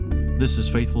This is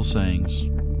Faithful Sayings,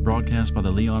 broadcast by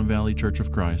the Leon Valley Church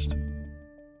of Christ.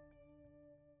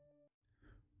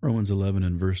 Romans 11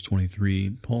 and verse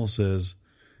 23, Paul says,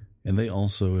 "And they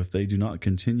also, if they do not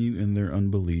continue in their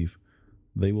unbelief,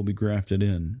 they will be grafted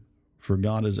in, for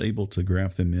God is able to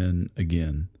graft them in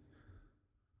again."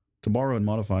 To borrow and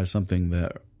modify something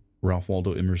that Ralph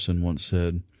Waldo Emerson once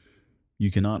said, "You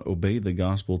cannot obey the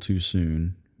gospel too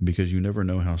soon, because you never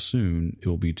know how soon it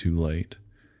will be too late."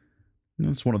 And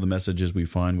that's one of the messages we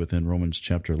find within Romans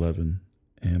chapter 11.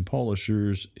 And Paul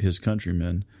assures his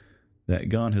countrymen that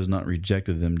God has not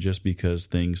rejected them just because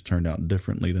things turned out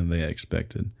differently than they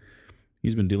expected.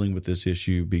 He's been dealing with this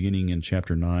issue beginning in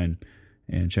chapter 9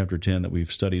 and chapter 10 that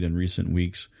we've studied in recent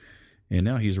weeks. And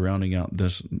now he's rounding out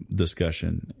this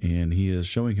discussion, and he is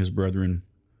showing his brethren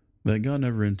that God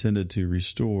never intended to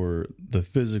restore the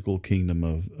physical kingdom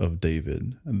of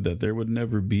David, that there would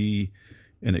never be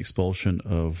an expulsion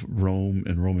of Rome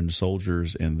and Roman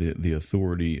soldiers and the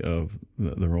authority of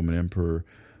the Roman emperor,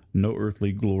 no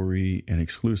earthly glory and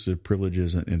exclusive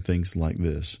privileges and things like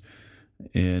this.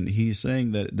 And he's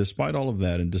saying that despite all of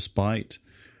that, and despite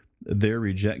their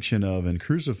rejection of and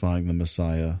crucifying the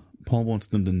Messiah, Paul wants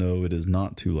them to know it is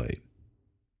not too late.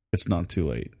 It's not too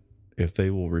late. If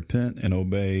they will repent and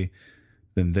obey,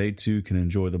 then they too can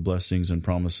enjoy the blessings and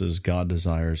promises God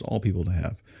desires all people to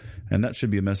have. And that should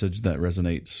be a message that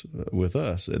resonates with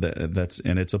us.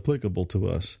 And it's applicable to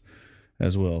us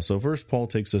as well. So first, Paul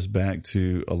takes us back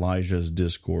to Elijah's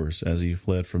discourse as he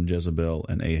fled from Jezebel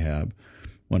and Ahab.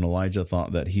 When Elijah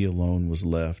thought that he alone was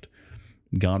left,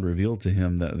 God revealed to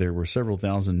him that there were several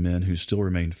thousand men who still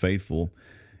remained faithful,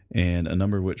 and a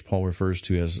number which Paul refers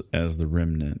to as the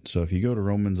remnant. So if you go to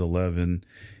Romans 11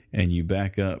 and you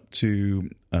back up to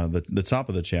the top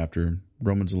of the chapter,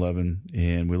 Romans 11,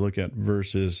 and we look at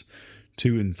verses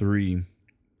 2 and 3,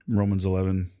 Romans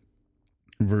 11,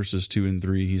 verses 2 and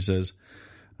 3, he says,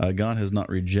 "God has not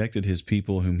rejected his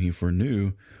people whom he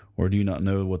foreknew, or do you not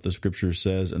know what the scripture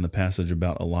says in the passage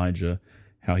about Elijah,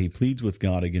 how he pleads with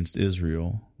God against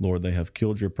Israel? Lord, they have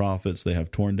killed your prophets, they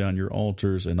have torn down your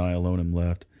altars, and I alone am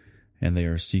left, and they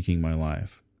are seeking my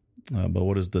life." But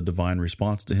what is the divine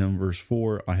response to him? Verse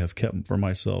 4, "I have kept for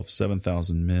myself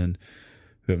 7,000 men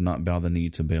who have not bowed the knee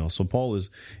to Baal." So Paul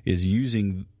is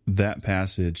using that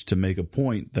passage to make a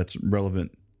point that's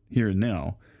relevant here and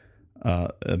now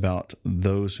about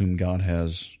those whom God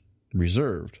has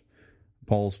reserved.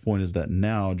 Paul's point is that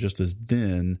now, just as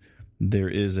then, there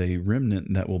is a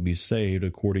remnant that will be saved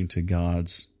according to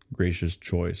God's gracious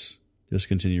choice. Just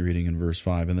continue reading in verse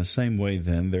 5. "In the same way,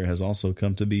 then, there has also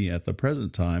come to be at the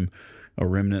present time a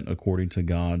remnant according to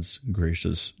God's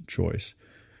gracious choice.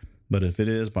 But if it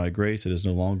is by grace, it is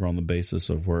no longer on the basis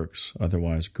of works.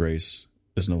 Otherwise, grace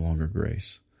is no longer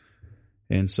grace."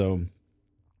 And so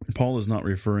Paul is not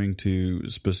referring to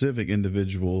specific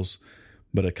individuals,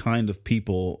 but a kind of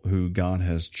people who God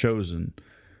has chosen.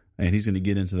 And he's going to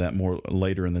get into that more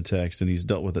later in the text, and he's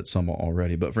dealt with it somewhat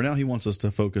already. But for now, he wants us to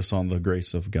focus on the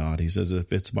grace of God. He says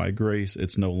if it's by grace,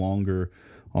 it's no longer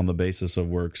on the basis of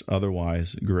works.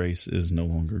 Otherwise, grace is no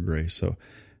longer grace. So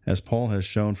as Paul has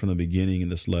shown from the beginning in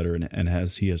this letter, and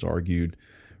as he has argued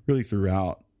really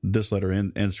throughout this letter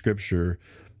and Scripture,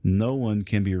 no one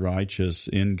can be righteous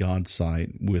in God's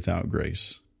sight without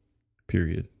grace,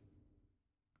 period.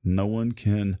 No one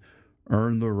can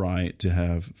earn the right to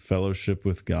have fellowship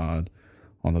with God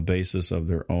on the basis of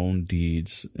their own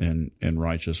deeds and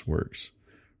righteous works,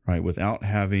 right? Without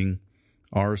having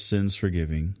our sins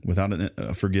forgiven, without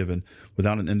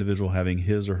an individual having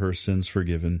his or her sins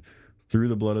forgiven through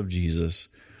the blood of Jesus,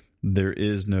 there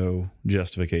is no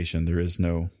justification. There is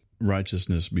no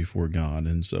righteousness before God.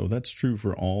 And so that's true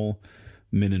for all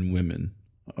men and women,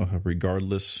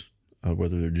 regardless of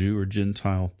whether they're Jew or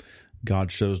Gentile.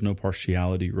 God shows no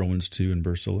partiality, Romans 2 and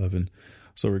verse 11.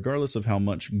 So regardless of how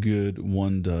much good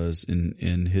one does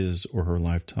in his or her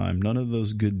lifetime, none of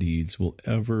those good deeds will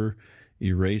ever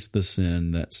erase the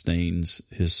sin that stains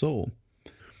his soul.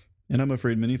 And I'm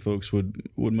afraid many folks would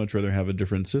much rather have a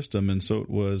different system, and so it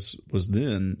was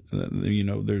then.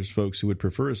 There's folks who would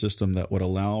prefer a system that would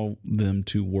allow them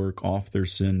to work off their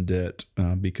sin debt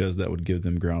because that would give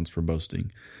them grounds for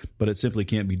boasting. But it simply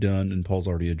can't be done, and Paul's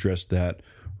already addressed that.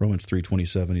 Romans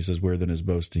 3:27, he says, "Where then is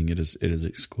boasting? It is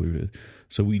excluded."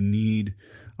 So I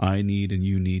need, and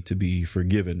you need to be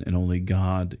forgiven, and only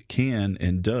God can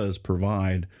and does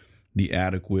provide the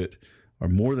adequate or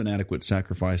more than adequate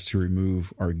sacrifice to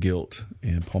remove our guilt.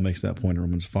 And Paul makes that point in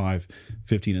Romans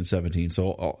 5:15 and 17. So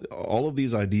all of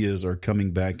these ideas are coming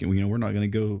back, and we're not going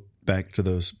to go back to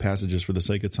those passages for the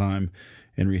sake of time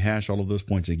and rehash all of those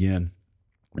points again.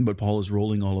 But Paul is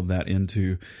rolling all of that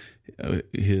into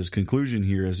his conclusion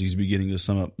here as he's beginning to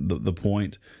sum up the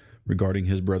point regarding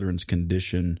his brethren's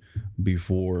condition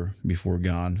before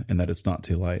God, and that it's not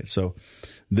too late. So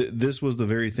this was the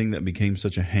very thing that became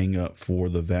such a hang-up for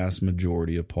the vast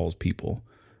majority of Paul's people,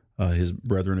 his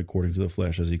brethren according to the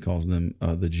flesh, as he calls them,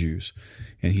 the Jews.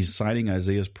 And he's citing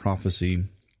Isaiah's prophecy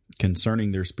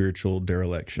concerning their spiritual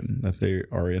dereliction, that they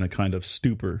are in a kind of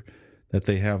stupor, that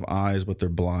they have eyes but they're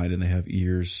blind, and they have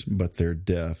ears but they're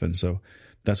deaf. And so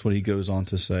that's what he goes on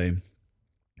to say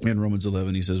in Romans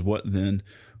 11. He says, "What then,"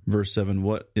 verse 7,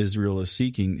 "what Israel is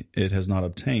seeking, it has not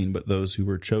obtained, but those who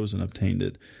were chosen obtained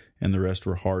it, and the rest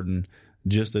were hardened.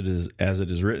 Just as it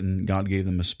is written, God gave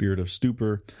them a spirit of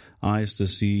stupor, eyes to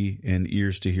see and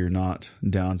ears to hear not,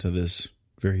 down to this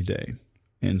very day."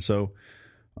 And so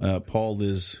Paul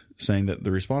is saying that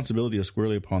the responsibility is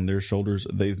squarely upon their shoulders.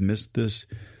 They've missed this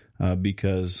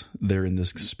because they're in this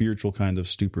spiritual kind of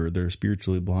stupor. They're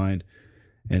spiritually blind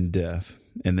and deaf.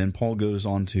 And then Paul goes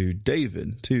on to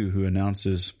David, too, who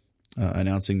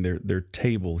announcing their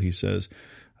table, he says,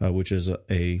 which is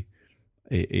a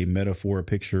metaphor, a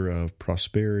picture of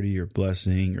prosperity or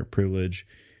blessing or privilege.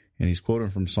 And he's quoting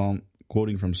from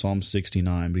Psalm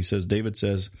 69. But he says, David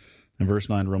says in verse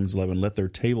 9, Romans 11, "Let their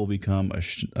table become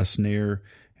a snare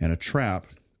and a trap.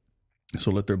 So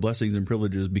let their blessings and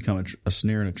privileges become a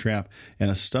snare and a trap,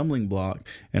 and a stumbling block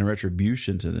and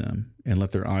retribution to them. And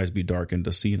let their eyes be darkened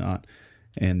to see not,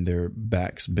 and their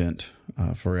backs bent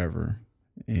forever."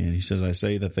 And he says, "I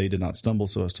say that they did not stumble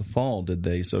so as to fall, did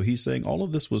they?" So he's saying all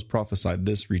of this was prophesied,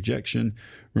 this rejection.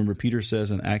 Remember, Peter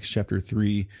says in Acts chapter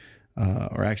 3,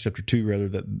 or Acts chapter 2, rather,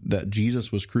 that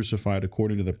Jesus was crucified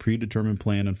according to the predetermined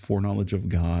plan and foreknowledge of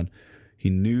God. He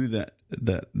knew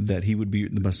that he would be,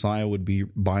 the Messiah would be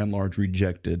by and large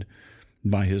rejected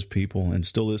by his people, and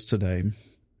still is today,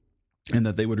 and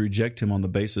that they would reject him on the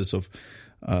basis of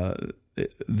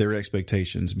their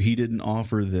expectations. He didn't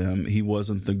offer them. He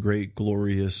wasn't the great,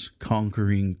 glorious,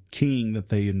 conquering king that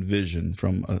they envisioned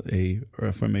from a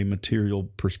material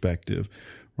perspective,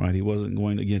 right? He wasn't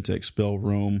going again to expel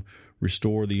Rome,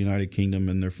 restore the United Kingdom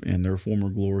and their former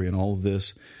glory, and all of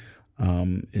this.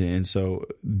 And so,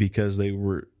 because they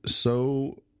were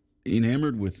so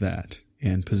enamored with that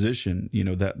and position,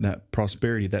 that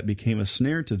prosperity, that became a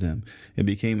snare to them. It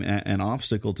became an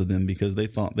obstacle to them because they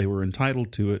thought they were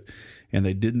entitled to it, and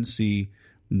they didn't see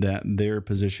that their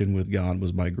position with God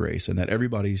was by grace, and that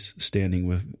everybody's standing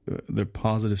with their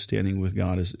positive standing with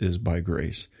God is by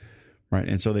grace, right?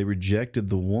 And so they rejected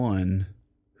the one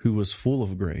who was full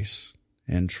of grace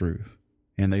and truth,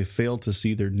 and they failed to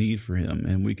see their need for him.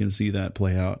 And we can see that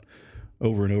play out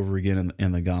over and over again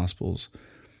in the Gospels.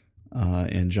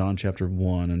 In John chapter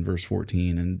 1 and verse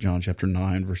 14, and John chapter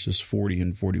 9 verses 40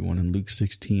 and 41, and Luke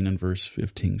 16 and verse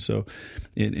 15. So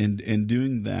in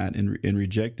doing that, in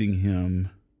rejecting him,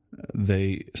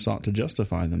 they sought to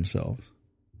justify themselves,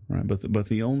 right? But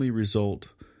the only result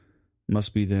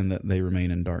must be then that they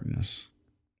remain in darkness,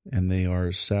 and they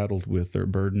are saddled with their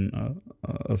burden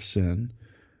of sin.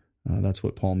 That's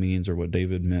what Paul means, or what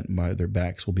David meant by their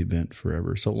backs will be bent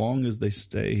forever. So long as they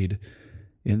stayed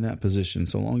in that position,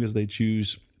 so long as they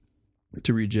choose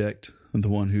to reject the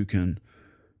one who can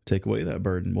take away that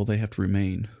burden, well, they have to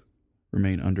remain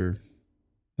under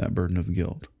that burden of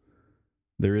guilt.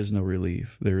 There is no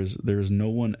relief. There is no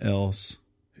one else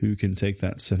who can take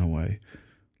that sin away.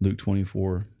 Luke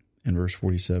 24 and verse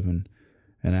 47,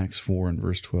 and Acts 4 and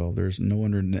verse 12. There's no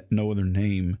other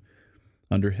name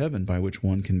under heaven by which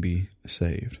one can be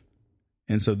saved.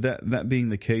 And so that being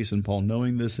the case, and Paul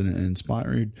knowing this and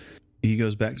inspired, he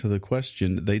goes back to the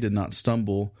question: they did not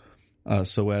stumble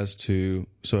so as to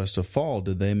fall,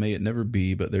 did they? May it never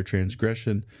be, but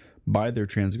by their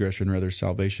transgression, rather,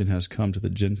 salvation has come to the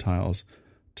Gentiles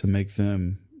to make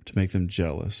them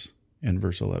jealous. In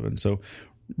verse 11, so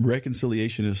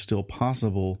reconciliation is still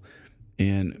possible.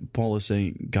 And Paul is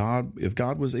saying, if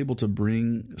God was able to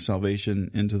bring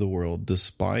salvation into the world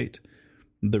despite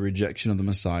the rejection of the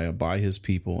Messiah by his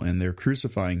people and their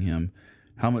crucifying him,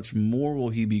 how much more will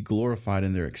he be glorified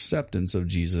in their acceptance of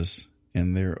Jesus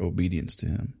and their obedience to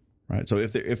him, right? So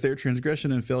if their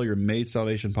transgression and failure made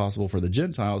salvation possible for the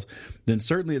Gentiles, then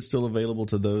certainly it's still available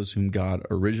to those whom God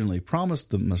originally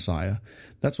promised the Messiah.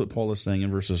 That's what Paul is saying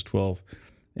in verses 12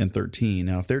 and 13.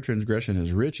 Now, if their transgression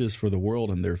is riches for the world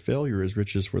and their failure is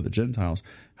riches for the Gentiles,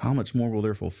 how much more will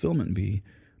their fulfillment be?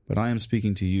 But I am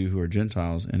speaking to you who are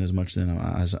Gentiles, and as much then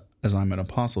as I'm an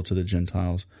apostle to the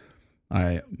Gentiles,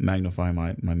 I magnify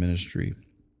my ministry.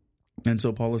 And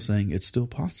so Paul is saying it's still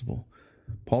possible.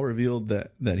 Paul revealed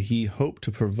that he hoped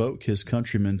to provoke his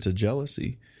countrymen to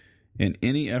jealousy in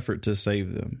any effort to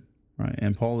save them. right?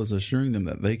 And Paul is assuring them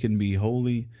that they can be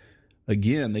holy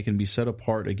again. They can be set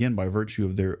apart again by virtue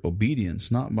of their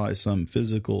obedience, not by some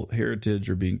physical heritage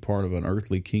or being part of an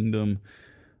earthly kingdom,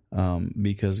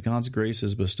 because God's grace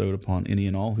is bestowed upon any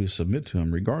and all who submit to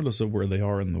Him, regardless of where they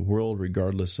are in the world,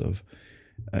 regardless of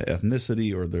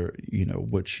ethnicity or their,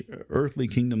 which earthly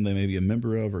kingdom they may be a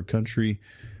member of or country.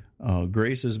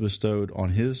 Grace is bestowed on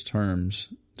His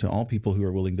terms to all people who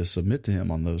are willing to submit to Him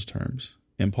on those terms.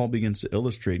 And Paul begins to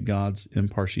illustrate God's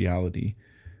impartiality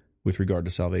with regard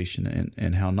to salvation,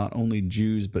 and how not only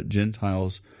Jews but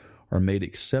Gentiles are made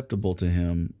acceptable to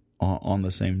Him on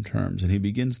the same terms. And he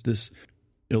begins this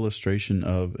illustration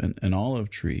of an olive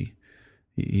tree.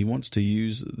 He wants to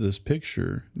use this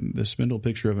picture, the spindle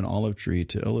picture of an olive tree,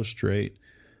 to illustrate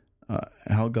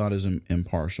how God is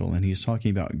impartial. And he's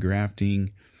talking about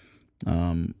grafting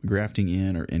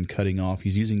in or cutting off.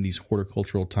 He's using these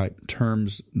horticultural type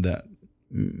terms that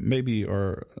maybe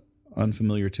are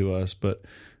unfamiliar to us, but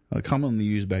commonly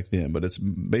used back then. But it's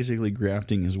basically,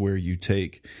 grafting is where you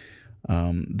take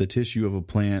the tissue of a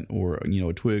plant or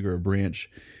a twig or a branch,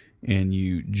 and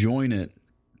you join it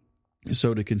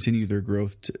so to continue their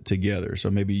growth together. So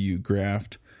maybe you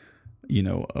graft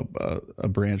a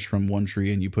branch from one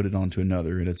tree and you put it onto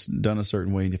another, and it's done a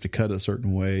certain way, and you have to cut it a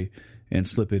certain way and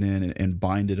slip it in and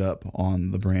bind it up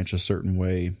on the branch a certain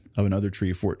way of another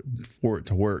tree for it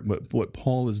to work. But what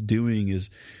Paul is doing is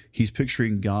he's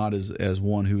picturing God as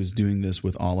one who is doing this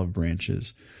with olive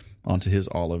branches onto his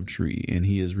olive tree, and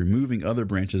he is removing other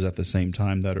branches at the same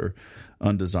time that are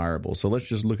undesirable. So let's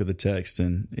just look at the text,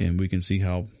 and we can see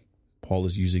how Paul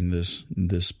is using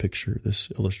this picture, this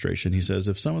illustration. He says,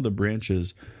 if some of the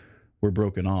branches were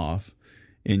broken off,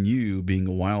 and you being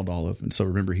a wild olive, and so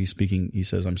remember he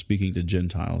says, I'm speaking to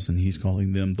Gentiles, and he's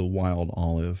calling them the wild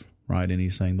olive, right? And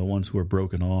he's saying the ones who are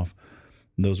broken off,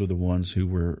 those were the ones who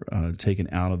were taken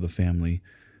out of the family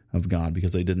of God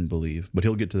because they didn't believe. But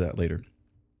he'll get to that later.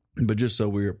 But just so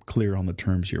we're clear on the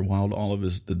terms here, wild olive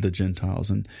is the Gentiles.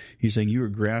 And he's saying you were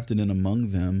grafted in among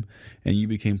them, and you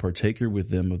became partaker with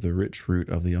them of the rich fruit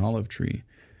of the olive tree.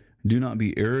 Do not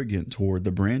be arrogant toward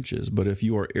the branches, but if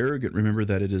you are arrogant, remember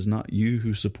that it is not you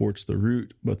who supports the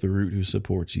root, but the root who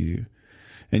supports you.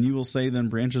 And you will say, then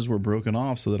branches were broken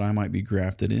off so that I might be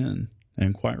grafted in.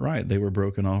 And quite right, they were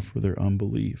broken off for their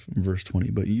unbelief. Verse 20,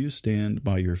 but you stand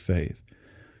by your faith.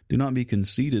 Do not be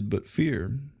conceited, but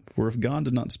fear. For if God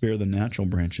did not spare the natural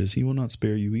branches, He will not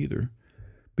spare you either.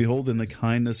 Behold then the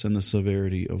kindness and the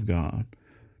severity of God.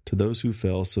 To those who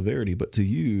fell, severity, but to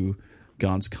you,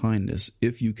 God's kindness,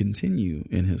 if you continue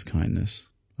in His kindness.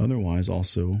 Otherwise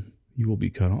also you will be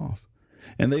cut off.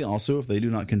 And they also, if they do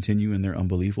not continue in their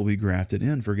unbelief, will be grafted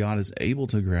in, for God is able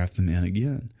to graft them in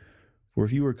again. For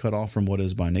if you were cut off from what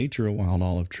is by nature a wild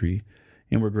olive tree,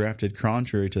 and were grafted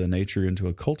contrary to the nature into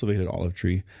a cultivated olive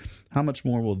tree, how much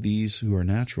more will these who are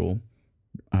natural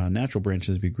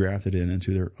branches be grafted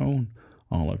into their own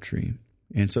olive tree?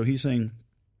 And so he's saying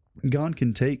God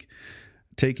can take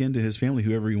into His family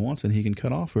whoever He wants, and He can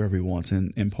cut off whoever He wants.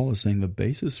 And Paul is saying the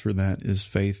basis for that is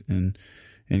faith in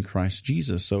Christ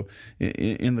Jesus. So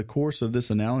in the course of this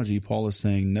analogy, Paul is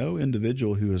saying no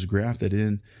individual who is grafted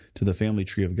in to the family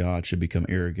tree of God should become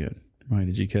arrogant. Right?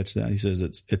 Did you catch that? He says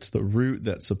it's the root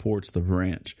that supports the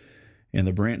branch, and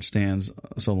the branch stands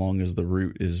so long as the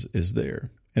root is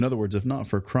there. In other words, if not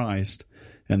for Christ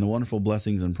and the wonderful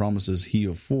blessings and promises He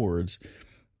affords,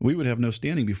 we would have no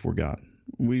standing before God.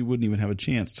 We wouldn't even have a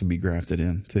chance to be grafted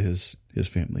into His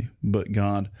family. But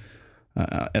God,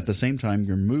 at the same time,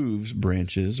 removes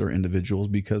branches or individuals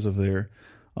because of their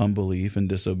unbelief and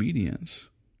disobedience.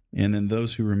 And then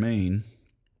those who remain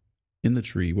in the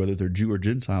tree, whether they're Jew or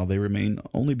Gentile, they remain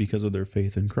only because of their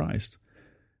faith in Christ.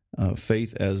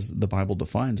 Faith, as the Bible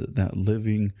defines it, that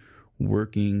living,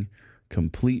 working,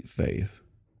 complete faith.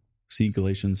 See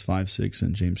Galatians 5:6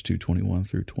 and James 2:21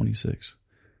 through 26.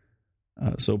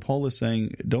 So Paul is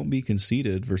saying, don't be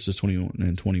conceited, verses 21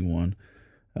 and 21.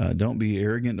 Don't be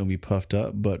arrogant, don't be puffed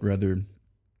up, but rather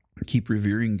keep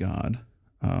revering God.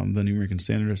 The New American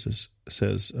Standard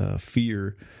says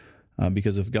fear,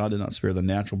 because if God did not spare the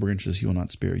natural branches, He will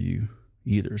not spare you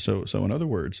either. So in other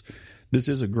words, this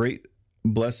is a great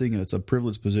blessing, and it's a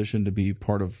privileged position to be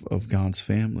part of God's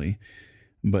family.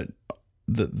 But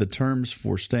the terms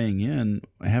for staying in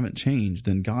haven't changed,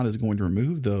 and God is going to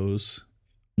remove those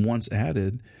once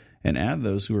added and add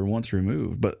those who were once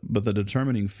removed. But the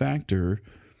determining factor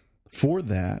for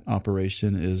that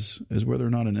operation is whether or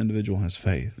not an individual has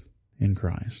faith in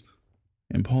Christ.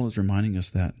 And Paul is reminding us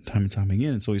that time and time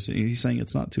again. And so he's saying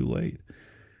it's not too late.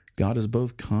 God is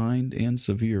both kind and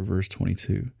severe, verse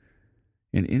 22.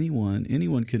 And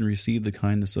anyone can receive the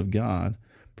kindness of God,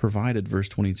 provided, verse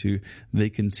 22, they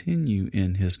continue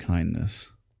in his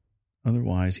kindness.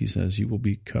 Otherwise, he says, you will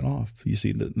be cut off. You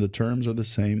see, the terms are the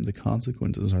same. The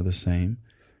consequences are the same.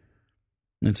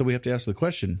 And so we have to ask the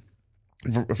question,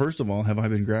 first of all, have I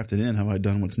been grafted in? Have I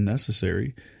done what's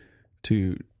necessary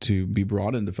to be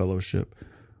brought into fellowship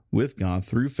with God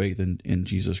through faith in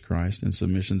Jesus Christ and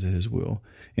submission to his will?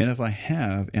 And if I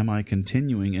have, am I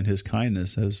continuing in his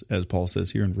kindness, as Paul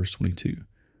says here in verse 22?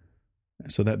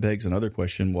 So that begs another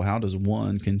question. Well, how does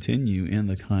one continue in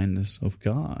the kindness of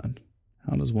God?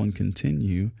 How does one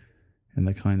continue in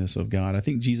the kindness of God? I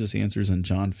think Jesus answers in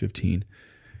John 15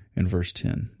 and verse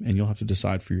 10, and you'll have to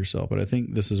decide for yourself, but I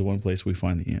think this is one place we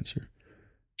find the answer.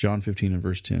 John 15 and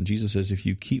verse 10, Jesus says, if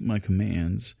you keep my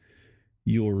commands,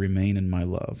 you will remain in my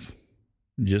love,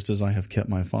 just as I have kept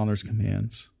my Father's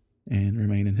commands and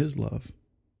remain in his love.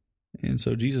 And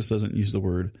so Jesus doesn't use the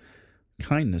word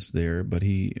kindness there, but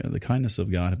the kindness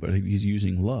of God, but he's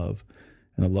using love.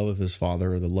 And the love of his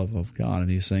Father, or the love of God.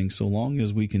 And he's saying, so long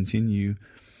as we continue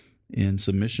in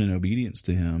submission and obedience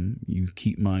to him, you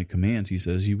keep my commands, he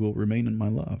says, you will remain in my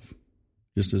love,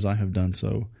 just as I have done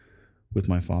so with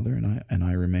my Father, and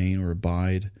I remain or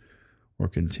abide or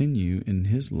continue in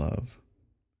his love.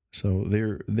 So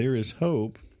there is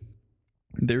hope.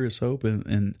 There is hope,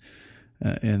 and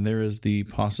there is the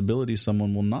possibility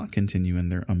someone will not continue in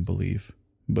their unbelief,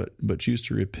 but choose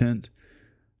to repent,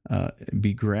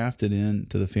 be grafted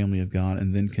into the family of God,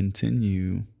 and then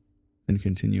continue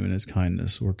in his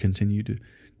kindness, or continue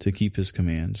to keep his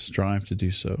commands, strive to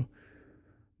do so.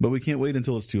 But we can't wait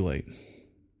until it's too late,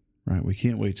 right? We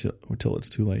can't wait till it's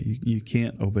too late. You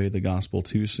can't obey the gospel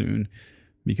too soon,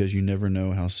 because you never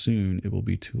know how soon it will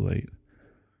be too late.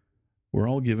 We're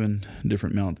all given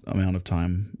different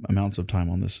amounts of time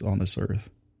on this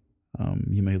earth.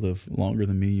 You may live longer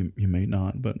than me, you may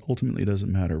not, but ultimately it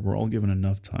doesn't matter. We're all given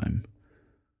enough time.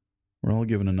 We're all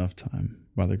given enough time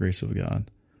by the grace of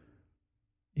God.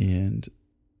 And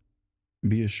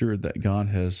be assured that God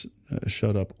has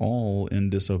shut up all in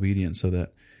disobedience so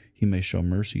that he may show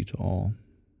mercy to all.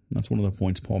 That's one of the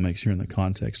points Paul makes here in the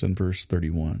context in verse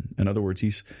 31. In other words,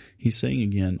 he's saying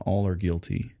again, all are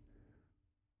guilty.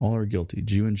 All are guilty,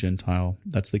 Jew and Gentile.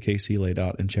 That's the case he laid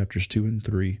out in chapters 2 and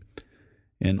 3.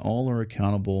 And all are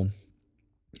accountable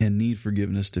and need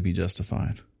forgiveness to be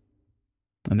justified.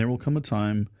 And there will come a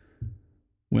time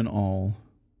when all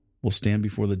will stand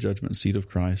before the judgment seat of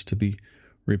Christ to be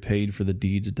repaid for the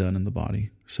deeds done in the body.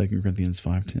 2 Corinthians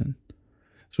 5:10.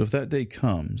 So if that day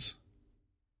comes,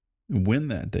 when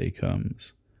that day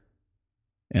comes,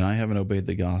 and I haven't obeyed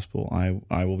the gospel,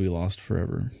 I will be lost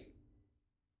forever.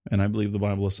 And I believe the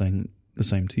Bible is saying the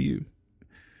same to you.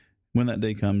 When that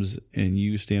day comes and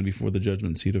you stand before the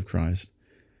judgment seat of Christ,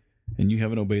 and you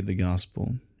haven't obeyed the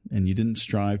gospel, and you didn't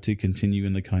strive to continue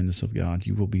in the kindness of God,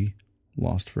 you will be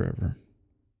lost forever.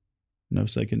 No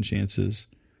second chances,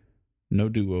 no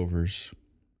do-overs,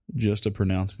 just a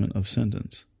pronouncement of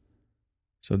sentence.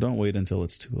 So don't wait until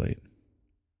it's too late.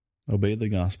 Obey the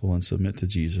gospel and submit to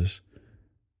Jesus,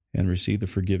 and receive the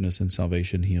forgiveness and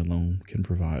salvation he alone can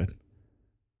provide.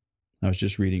 I was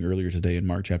just reading earlier today in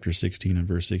Mark chapter 16 and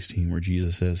verse 16, where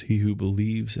Jesus says, he who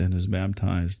believes and is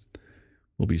baptized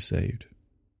will be saved.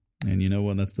 And you know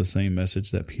what? That's the same message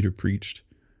that Peter preached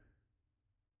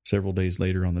several days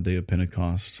later on the day of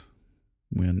Pentecost,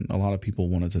 when a lot of people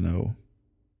wanted to know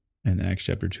in Acts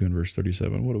chapter 2 and verse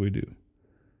 37, what do we do?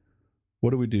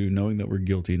 What do we do knowing that we're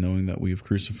guilty, knowing that we've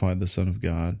crucified the Son of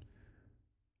God?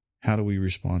 How do we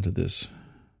respond to this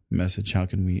message? How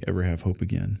can we ever have hope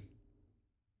again?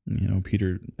 You know,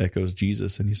 Peter echoes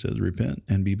Jesus and he says, repent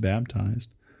and be baptized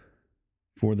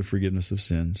for the forgiveness of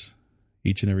sins,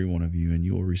 each and every one of you, and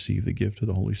you will receive the gift of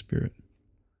the Holy Spirit.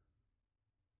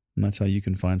 And that's how you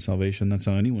can find salvation. That's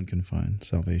how anyone can find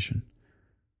salvation.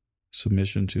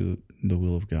 Submission to the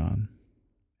will of God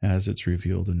as it's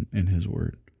revealed in his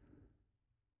word.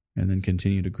 And then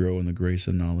continue to grow in the grace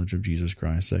and knowledge of Jesus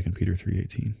Christ, 2 Peter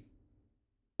 3:18.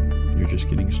 You're just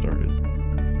getting started.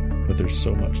 But there's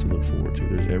so much to look forward to.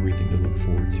 There's everything to look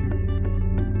forward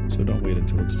to. So don't wait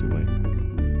until it's too late.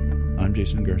 I'm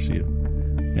Jason Garcia,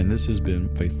 and this has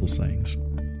been Faithful Sayings.